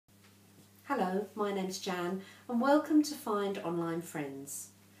Hello, my name's Jan and welcome to Find Online Friends.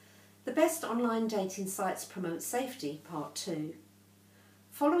 The best online dating sites promote safety, part 2.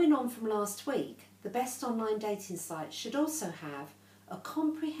 Following on from last week, the best online dating sites should also have a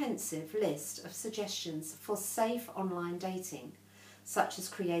comprehensive list of suggestions for safe online dating, such as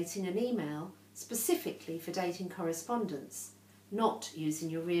creating an email specifically for dating correspondence, not using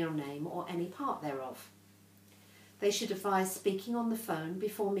your real name or any part thereof. They should advise speaking on the phone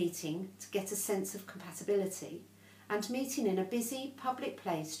before meeting to get a sense of compatibility, and meeting in a busy public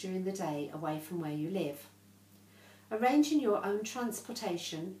place during the day away from where you live. Arranging your own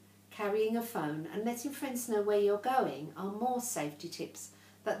transportation, carrying a phone and letting friends know where you're going are more safety tips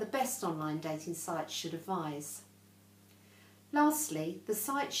that the best online dating sites should advise. Lastly, the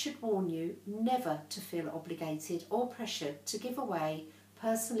site should warn you never to feel obligated or pressured to give away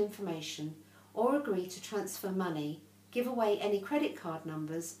personal information or agree to transfer money, give away any credit card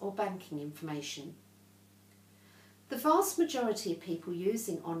numbers or banking information. The vast majority of people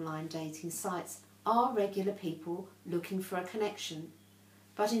using online dating sites are regular people looking for a connection,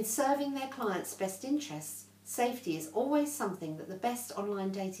 but in serving their clients' best interests, safety is always something that the best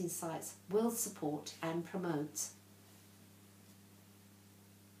online dating sites will support and promote.